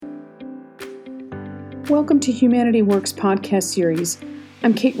Welcome to Humanity Works podcast series.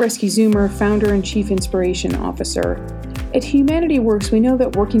 I'm Kate Reske-Zoomer, founder and chief inspiration officer. At Humanity Works, we know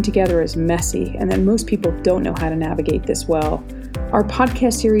that working together is messy and that most people don't know how to navigate this well. Our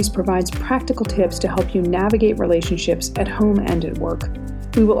podcast series provides practical tips to help you navigate relationships at home and at work.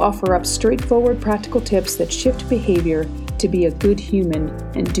 We will offer up straightforward practical tips that shift behavior to be a good human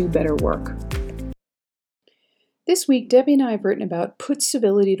and do better work. This week, Debbie and I have written about Put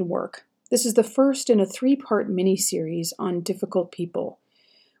Civility to Work. This is the first in a 3-part mini-series on difficult people.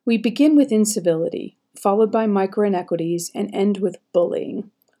 We begin with incivility, followed by micro-inequities, and end with bullying.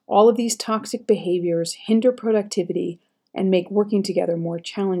 All of these toxic behaviors hinder productivity and make working together more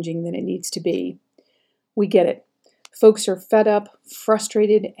challenging than it needs to be. We get it. Folks are fed up,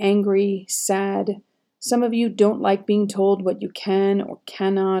 frustrated, angry, sad. Some of you don't like being told what you can or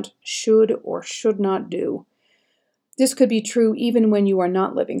cannot, should or should not do. This could be true even when you are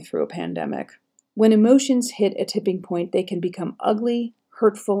not living through a pandemic. When emotions hit a tipping point, they can become ugly,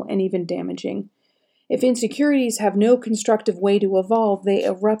 hurtful, and even damaging. If insecurities have no constructive way to evolve, they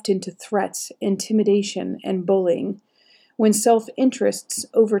erupt into threats, intimidation, and bullying. When self-interests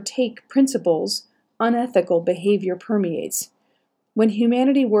overtake principles, unethical behavior permeates. When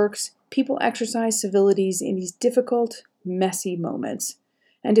humanity works, people exercise civilities in these difficult, messy moments.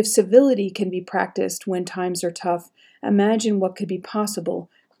 And if civility can be practiced when times are tough, imagine what could be possible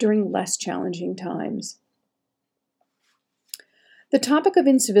during less challenging times. The topic of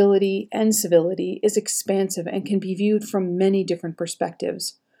incivility and civility is expansive and can be viewed from many different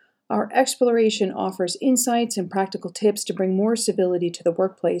perspectives. Our exploration offers insights and practical tips to bring more civility to the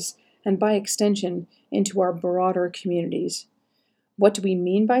workplace and, by extension, into our broader communities. What do we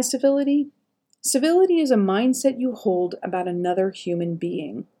mean by civility? Civility is a mindset you hold about another human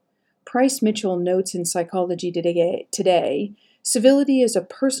being. Price Mitchell notes in Psychology Today, civility is a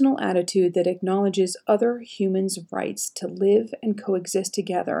personal attitude that acknowledges other humans' rights to live and coexist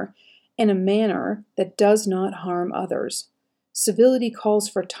together in a manner that does not harm others. Civility calls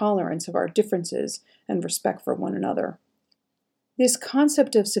for tolerance of our differences and respect for one another. This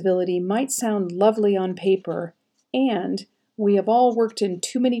concept of civility might sound lovely on paper, and we have all worked in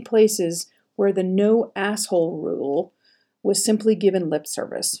too many places where the no asshole rule was simply given lip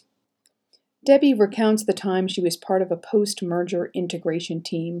service. Debbie recounts the time she was part of a post-merger integration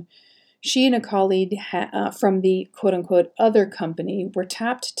team. She and a colleague from the quote-unquote other company were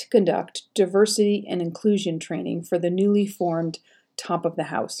tapped to conduct diversity and inclusion training for the newly formed top of the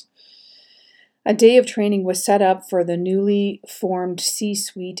house. A day of training was set up for the newly formed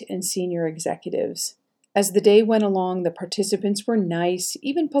C-suite and senior executives. As the day went along, the participants were nice,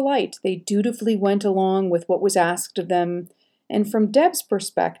 even polite. They dutifully went along with what was asked of them, and from Deb's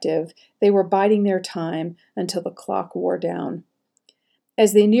perspective, they were biding their time until the clock wore down.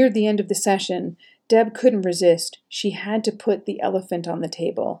 As they neared the end of the session, Deb couldn't resist. She had to put the elephant on the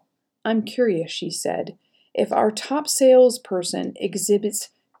table. "I'm curious," she said, "if our top salesperson exhibits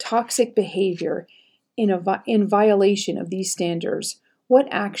toxic behavior in violation of these standards, what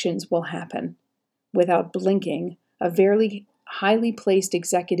actions will happen?" Without blinking, a very highly placed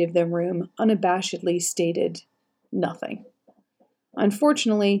executive in the room unabashedly stated, "Nothing."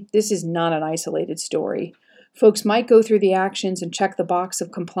 Unfortunately, this is not an isolated story. Folks might go through the actions and check the box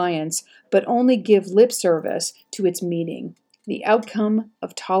of compliance, but only give lip service to its meaning. The outcome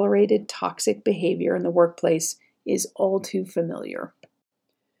of tolerated toxic behavior in the workplace is all too familiar.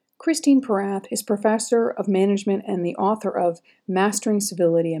 Christine Porath is professor of management and the author of Mastering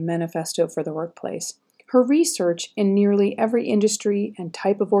Civility, a Manifesto for the Workplace. Her research in nearly every industry and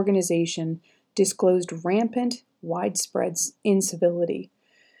type of organization disclosed rampant, widespread incivility.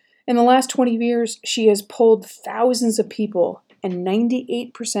 In the last 20 years, she has polled thousands of people, and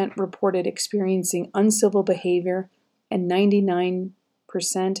 98% reported experiencing uncivil behavior, and 99%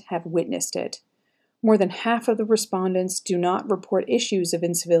 have witnessed it. More than half of the respondents do not report issues of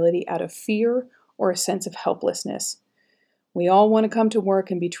incivility out of fear or a sense of helplessness. We all want to come to work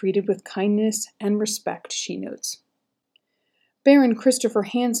and be treated with kindness and respect, she notes. Baron Christopher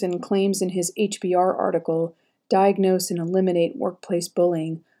Hansen claims in his HBR article, Diagnose and Eliminate Workplace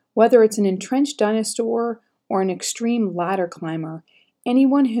Bullying, whether it's an entrenched dinosaur or an extreme ladder climber,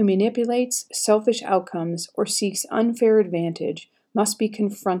 anyone who manipulates selfish outcomes or seeks unfair advantage must be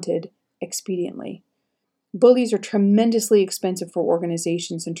confronted expediently. Bullies are tremendously expensive for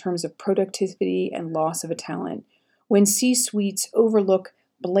organizations in terms of productivity and loss of a talent. When C-suites overlook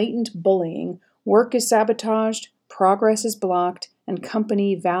blatant bullying, work is sabotaged, progress is blocked, and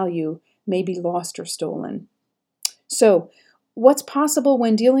company value may be lost or stolen. So, what's possible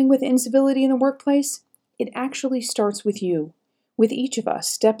when dealing with incivility in the workplace? It actually starts with you. with each of us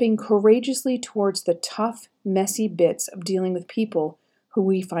stepping courageously towards the tough, messy bits of dealing with people who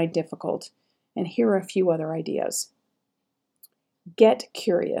we find difficult. And here are a few other ideas. Get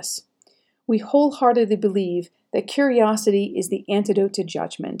curious. We wholeheartedly believe that curiosity is the antidote to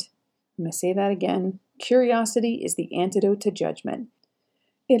judgment. I'm going to say that again. Curiosity is the antidote to judgment.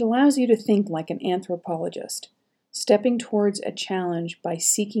 It allows you to think like an anthropologist, stepping towards a challenge by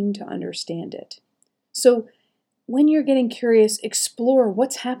seeking to understand it. So, when you're getting curious, explore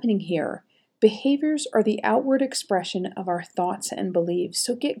what's happening here. Behaviors are the outward expression of our thoughts and beliefs,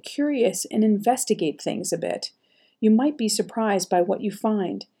 so get curious and investigate things a bit. You might be surprised by what you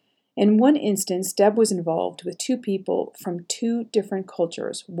find. In one instance, Deb was involved with two people from two different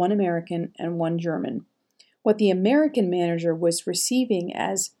cultures, one American and one German. What the American manager was receiving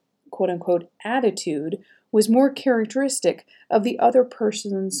as quote-unquote attitude was more characteristic of the other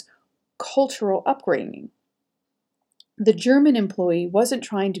person's cultural upbringing. The German employee wasn't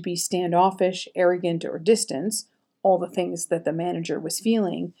trying to be standoffish, arrogant, or distant, all the things that the manager was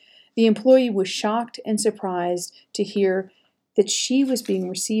feeling. The employee was shocked and surprised to hear that she was being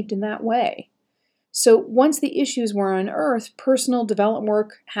received in that way. So once the issues were unearthed, personal development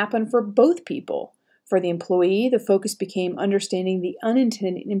work happened for both people. For the employee, the focus became understanding the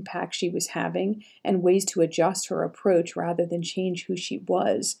unintended impact she was having and ways to adjust her approach rather than change who she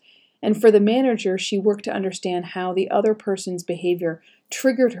was. And for the manager, she worked to understand how the other person's behavior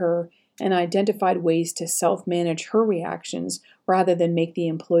triggered her and identified ways to self-manage her reactions rather than make the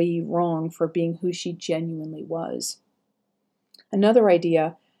employee wrong for being who she genuinely was. Another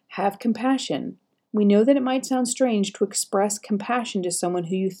idea, have compassion. We know that it might sound strange to express compassion to someone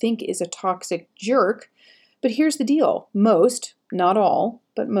who you think is a toxic jerk, but here's the deal. Most, not all,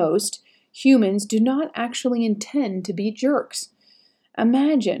 but most, humans do not actually intend to be jerks.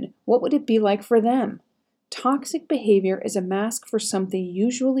 Imagine, what would it be like for them? Toxic behavior is a mask for something,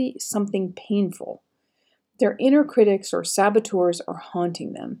 usually something painful. Their inner critics or saboteurs are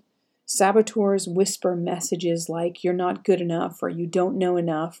haunting them. Saboteurs whisper messages like, you're not good enough, or you don't know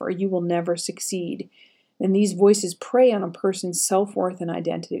enough, or you will never succeed. And these voices prey on a person's self-worth and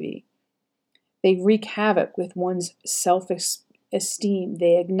identity. They wreak havoc with one's self-esteem.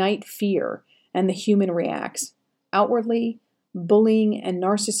 They ignite fear, and the human reacts. Outwardly, bullying and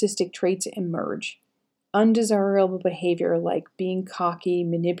narcissistic traits emerge. Undesirable behavior like being cocky,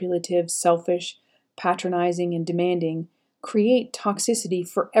 manipulative, selfish, patronizing, and demanding create toxicity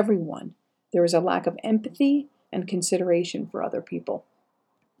for everyone. There is a lack of empathy and consideration for other people.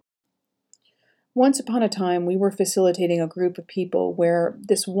 Once upon a time, we were facilitating a group of people where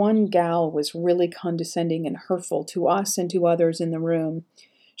this one gal was really condescending and hurtful to us and to others in the room.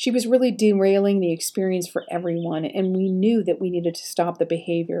 She was really derailing the experience for everyone, and we knew that we needed to stop the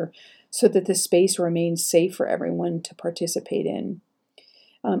behavior so that the space remained safe for everyone to participate in.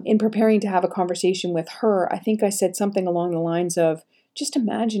 In preparing to have a conversation with her, I think I said something along the lines of, just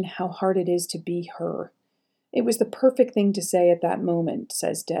imagine how hard it is to be her. It was the perfect thing to say at that moment,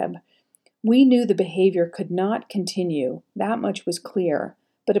 says Deb. We knew the behavior could not continue, that much was clear,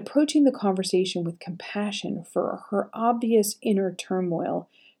 but approaching the conversation with compassion for her obvious inner turmoil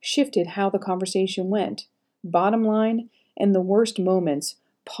shifted how the conversation went. Bottom line, in the worst moments,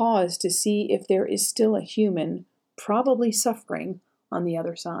 pause to see if there is still a human, probably suffering, on the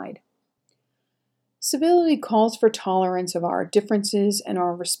other side. Civility calls for tolerance of our differences and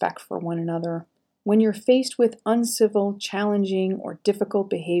our respect for one another. When you're faced with uncivil, challenging, or difficult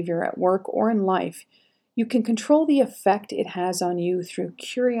behavior at work or in life, you can control the effect it has on you through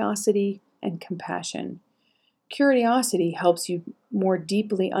curiosity and compassion. Curiosity helps you more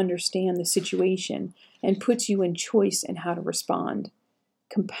deeply understand the situation and puts you in choice in how to respond.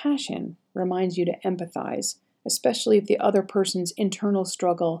 Compassion reminds you to empathize, especially if the other person's internal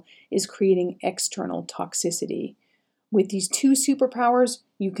struggle is creating external toxicity. With these two superpowers,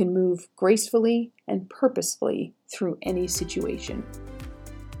 you can move gracefully and purposefully through any situation.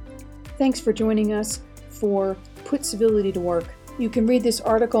 Thanks for joining us for Put Civility to Work. You can read this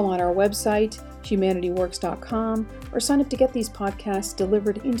article on our website, humanityworks.com, or sign up to get these podcasts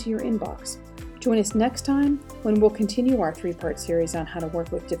delivered into your inbox. Join us next time when we'll continue our 3-part series on how to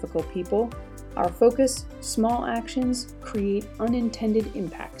work with difficult people. Our focus, small actions create unintended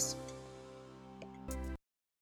impacts.